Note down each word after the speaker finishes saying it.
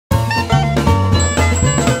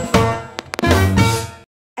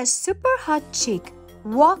A super hot chick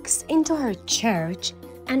walks into her church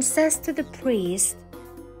and says to the priest,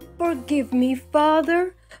 "Forgive me,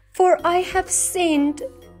 Father, for I have sinned."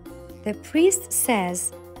 The priest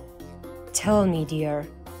says, "Tell me, dear,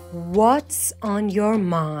 what's on your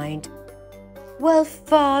mind?" "Well,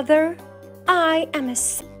 Father, I am a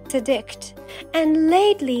sex addict, and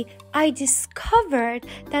lately I discovered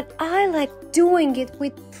that I like doing it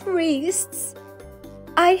with priests.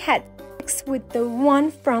 I had sex with the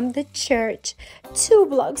one from the church 2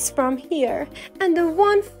 blocks from here, and the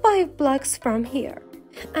one 5 blocks from here,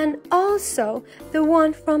 and also the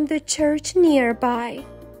one from the church nearby."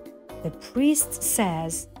 The priest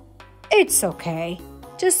says, "It's okay.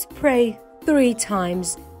 Just pray 3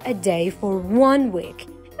 times a day for 1 week,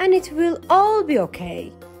 and it will all be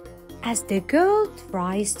okay." As the girl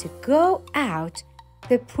tries to go out,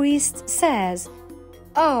 the priest says,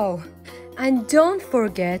 "Oh, and don't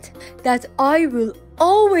forget that I will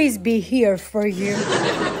always be here for you."